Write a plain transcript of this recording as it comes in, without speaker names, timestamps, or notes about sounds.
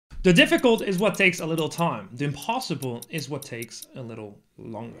The difficult is what takes a little time. The impossible is what takes a little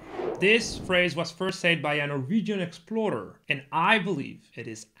longer. This phrase was first said by a Norwegian explorer, and I believe it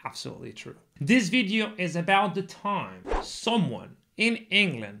is absolutely true. This video is about the time someone in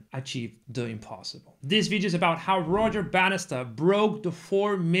England achieved the impossible. This video is about how Roger Bannister broke the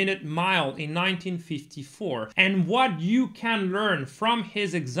 4-minute mile in 1954 and what you can learn from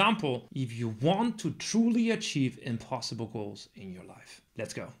his example if you want to truly achieve impossible goals in your life.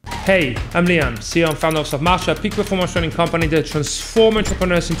 Let's go. Hey, I'm Leon, CEO and founder of Selfmastered, a peak performance training company that transforms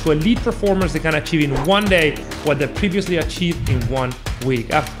entrepreneurs into elite performers that can achieve in one day what they previously achieved in 1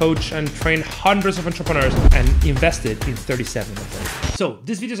 week. I've coached and trained hundreds of entrepreneurs and invested in 37 of them. So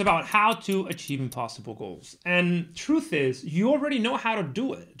this video is about how to achieve impossible goals. And truth is, you already know how to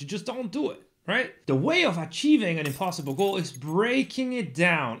do it. You just don't do it. Right? The way of achieving an impossible goal is breaking it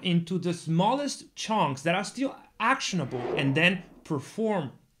down into the smallest chunks that are still actionable and then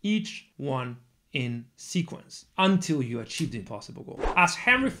perform each one in sequence until you achieve the impossible goal. As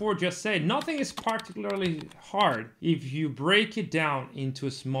Henry Ford just said, nothing is particularly hard if you break it down into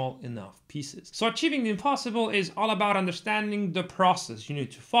small enough pieces. So achieving the impossible is all about understanding the process you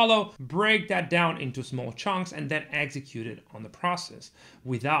need to follow, break that down into small chunks, and then execute it on the process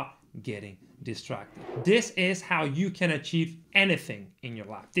without getting distracted. This is how you can achieve anything in your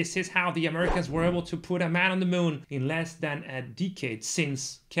life. This is how the Americans were able to put a man on the moon in less than a decade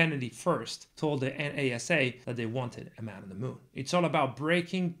since Kennedy first told the NASA that they wanted a man on the moon. It's all about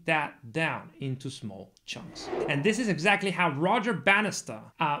breaking that down into small chunks. And this is exactly how Roger Bannister,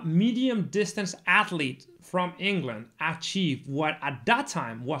 a medium distance athlete from England, achieved what at that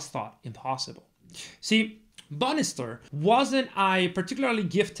time was thought impossible. See, Bannister wasn't a particularly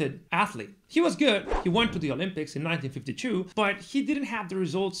gifted athlete. He was good. He went to the Olympics in 1952, but he didn't have the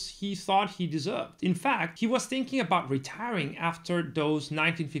results he thought he deserved. In fact, he was thinking about retiring after those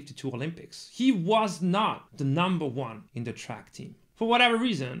 1952 Olympics. He was not the #1 in the track team. For whatever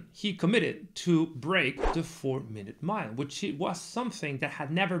reason, he committed to break the 4-minute mile, which was something that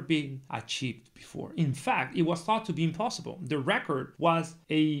had never been achieved before. In fact, it was thought to be impossible. The record was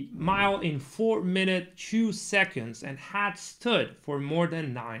a mile in 4 minutes, 2 seconds and had stood for more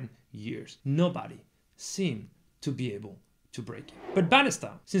than 9 years. Nobody seemed to be able to break it. But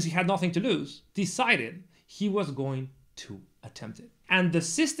Bannister, since he had nothing to lose, decided he was going to attempt it. And the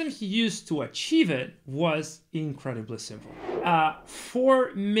system he used to achieve it was incredibly simple. A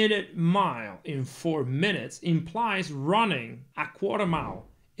 4-minute mile in 4 minutes implies running a quarter mile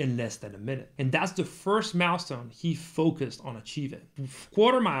in less than a minute. And that's the first milestone he focused on achieving.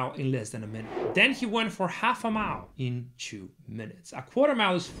 Quarter mile in less than a minute. Then he went for half a mile in 2 minutes. A quarter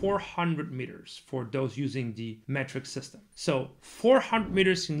mile is 400 meters for those using the metric system. So 400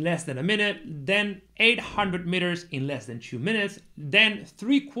 meters in less than a minute, then 800 meters in less than 2 minutes, then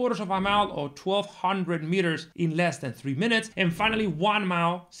 3/4 of a mile or 1,200 meters in less than 3 minutes, and finally 1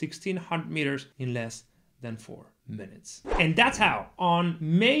 mile, 1,600 meters in less than 4 minutes. And that's how on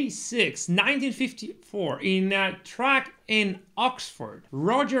May 6, 1954, in a track in Oxford,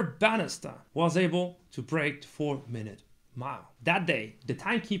 Roger Bannister was able to break the 4-minute mile. That day, the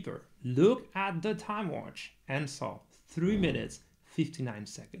timekeeper looked at the time watch and saw 3 minutes, 59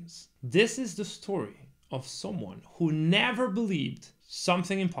 seconds. This is the story of someone who never believed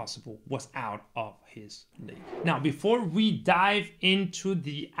something impossible was out of his league. Now, before we dive into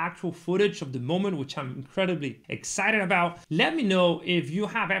the actual footage of the moment, which I'm incredibly excited about, let me know if you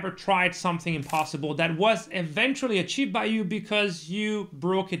have ever tried something impossible that was eventually achieved by you because you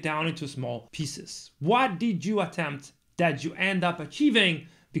broke it down into small pieces. What did you attempt that you end up achieving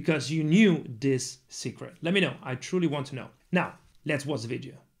because you knew this secret? Let me know. I truly want to know. Now, let's watch the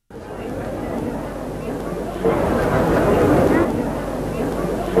video.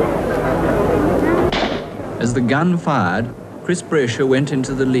 As the gun fired, Chris Brasher went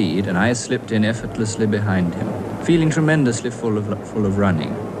into the lead and I slipped in effortlessly behind him, feeling tremendously full of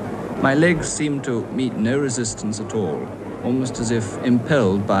running. My legs seemed to meet no resistance at all, almost as if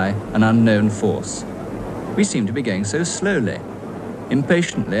impelled by an unknown force. We seemed to be going so slowly.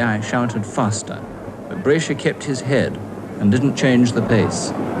 Impatiently, I shouted faster, but Brasher kept his head and didn't change the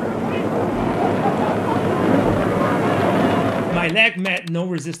pace. My leg met no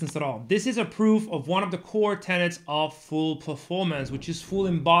resistance at all. This is a proof of one of the core tenets of full performance, which is full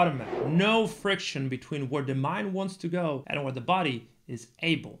embodiment. No friction between where the mind wants to go and where the body is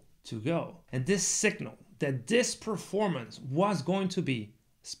able to go. And this signaled that this performance was going to be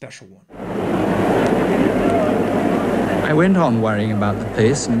a special one. I went on worrying about the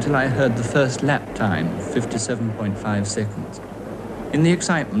pace until I heard the first lap time of 57.5 seconds. In the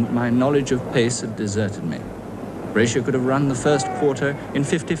excitement, my knowledge of pace had deserted me. Brescia could have run the first quarter in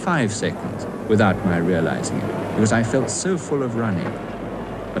 55 seconds without my realizing it, because I felt so full of running.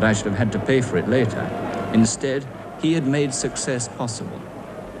 But I should have had to pay for it later. Instead, he had made success possible.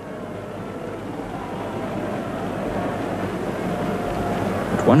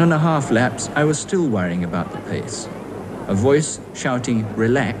 At 1.5 laps, I was still worrying about the pace. A voice shouting,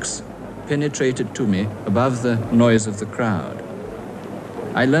 "Relax," penetrated to me above the noise of the crowd.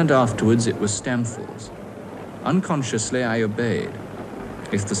 I learned afterwards it was Stamford's. Unconsciously, I obeyed.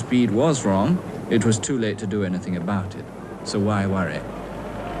 If the speed was wrong, it was too late to do anything about it, so why worry?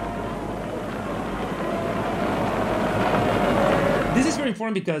 This is very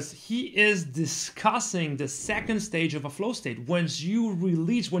important because he is discussing the second stage of a flow state. Once you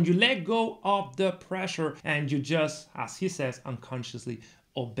release, when you let go of the pressure and you just, as he says, unconsciously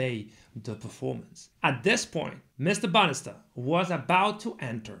obey the performance. At this point, Mr. Bannister was about to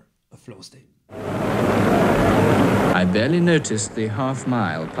enter a flow state. I barely noticed the half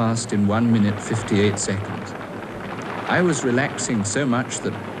mile passed in 1 minute 58 seconds. I was relaxing so much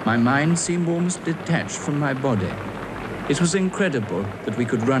that my mind seemed almost detached from my body. It was incredible that we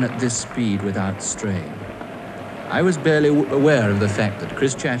could run at this speed without strain. I was barely aware of the fact that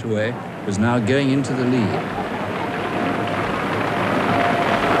Chris Chataway was now going into the lead.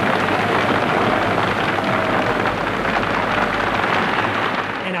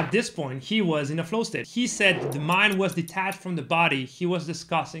 At this point, he was in a flow state. He said the mind was detached from the body. He was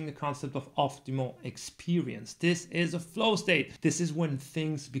discussing the concept of optimal experience. This is a flow state. This is when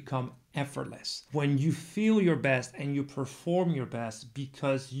things become effortless. When you feel your best and you perform your best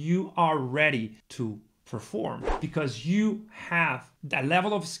because you are ready to perform, because you have that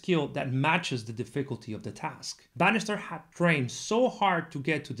level of skill that matches the difficulty of the task. Bannister had trained so hard to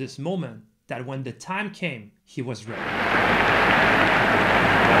get to this moment that when the time came, he was ready.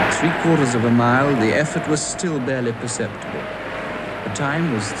 3/4 of a mile, the effort was still barely perceptible. The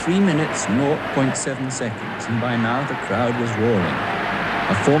time was 3 minutes 0.7 seconds, and by now the crowd was roaring.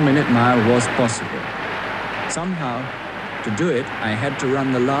 A 4-minute mile was possible. Somehow, to do it, I had to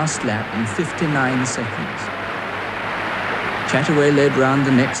run the last lap in 59 seconds. Chataway led round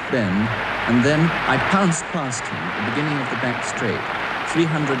the next bend, and then I pounced past him at the beginning of the back straight,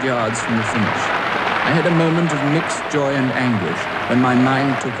 300 yards from the finish. I had a moment of mixed joy and anguish when my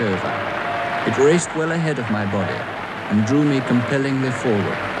mind took over. It raced well ahead of my body and drew me compellingly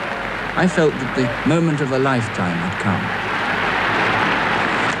forward. I felt that the moment of a lifetime had come.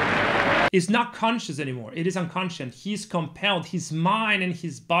 Is not conscious anymore. It is unconscious. He's compelled. His mind and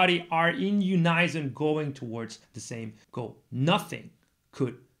his body are in unison going towards the same goal. Nothing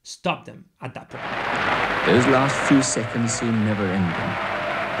could stop them at that point. Those last few seconds seemed never-ending.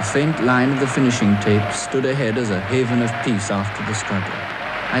 A faint line of the finishing tape stood ahead as a haven of peace after the struggle.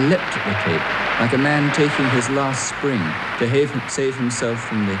 I leapt at the tape, like a man taking his last spring to save himself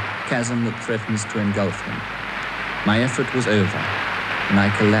from the chasm that threatens to engulf him. My effort was over, and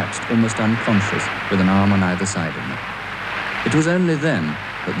I collapsed almost unconscious with an arm on either side of me. It was only then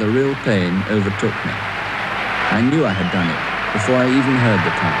that the real pain overtook me. I knew I had done it before I even heard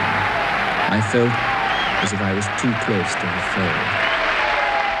the time. I felt as if I was too close to have failed.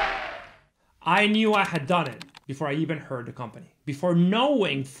 I knew I had done it before I even heard the company. Before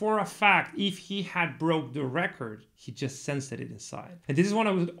knowing for a fact if he had broke the record, he just sensed it inside. And this is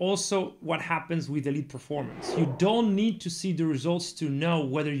also what happens with elite performance. You don't need to see the results to know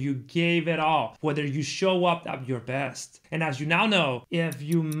whether you gave it all, whether you show up at your best. And as you now know, if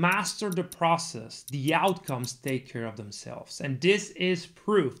you master the process, the outcomes take care of themselves. And this is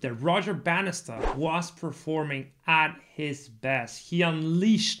proof that Roger Bannister was performing at his best. He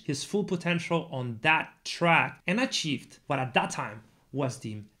unleashed his full potential on that track and achieved what at that time was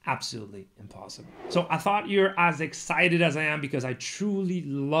deemed absolutely impossible. So I thought you're as excited as I am because I truly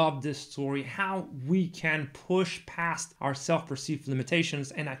love this story, how we can push past our self-perceived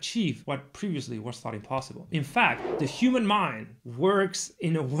limitations and achieve what previously was thought impossible. In fact, the human mind works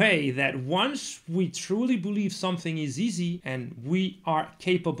in a way that once we truly believe something is easy and we are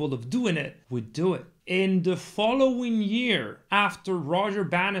capable of doing it, we do it. In the following year, after Roger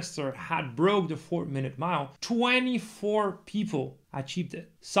Bannister had broke the 4-minute mile, 24 people achieved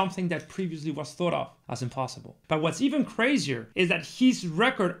it, something that previously was thought of as impossible. But what's even crazier is that his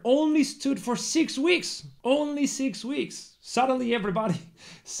record only stood for 6 weeks. Only 6 weeks. Suddenly everybody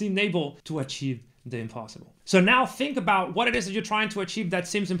seemed able to achieve the impossible. So now think about what it is that you're trying to achieve that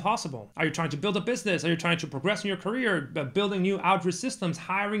seems impossible. Are you trying to build a business? Are you trying to progress in your career, building new outreach systems,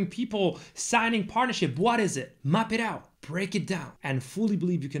 hiring people, signing partnership? What is it? Map it out, break it down, and fully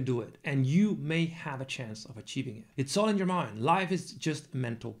believe you can do it. And you may have a chance of achieving it. It's all in your mind. Life is just a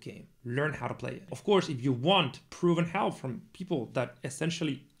mental game. Learn how to play it. Of course, if you want proven help from people that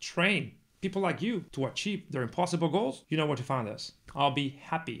essentially train people like you to achieve their impossible goals, you know where to find us. I'll be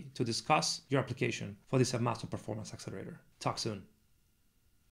happy to discuss your application for the Selfmastered Performance Accelerator. Talk soon.